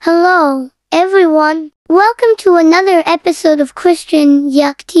Hello, everyone. Welcome to another episode of Christian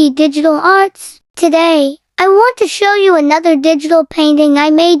Yakti Digital Arts. Today, I want to show you another digital painting I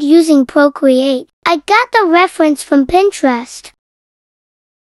made using Procreate. I got the reference from Pinterest.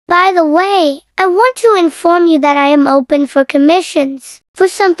 By the way, I want to inform you that I am open for commissions. For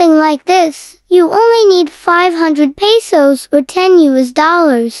something like this, you only need 500 pesos or 10 US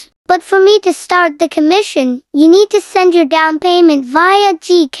dollars. But for me to start the commission, you need to send your down payment via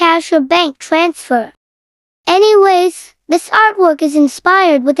GCash or bank transfer. Anyways, this artwork is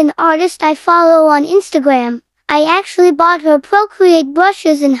inspired with an artist I follow on Instagram. I actually bought her Procreate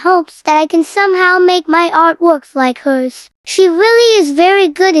brushes in hopes that I can somehow make my artworks like hers. She really is very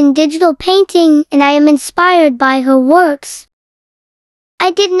good in digital painting and I am inspired by her works.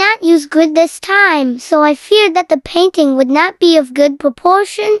 I did not use grid this time, so I feared that the painting would not be of good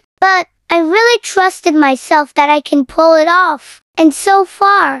proportion, but I really trusted myself that I can pull it off, and so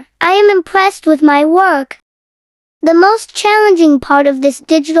far, I am impressed with my work. The most challenging part of this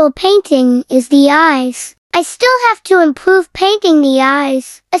digital painting is the eyes. I still have to improve painting the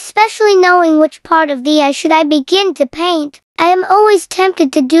eyes, especially knowing which part of the eye should I begin to paint. I am always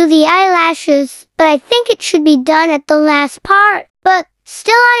tempted to do the eyelashes, but I think it should be done at the last part, but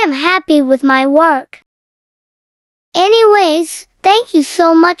still I am happy with my work. Anyways, thank you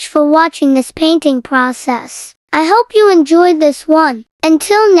so much for watching this painting process. I hope you enjoyed this one.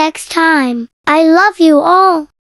 Until next time, I love you all.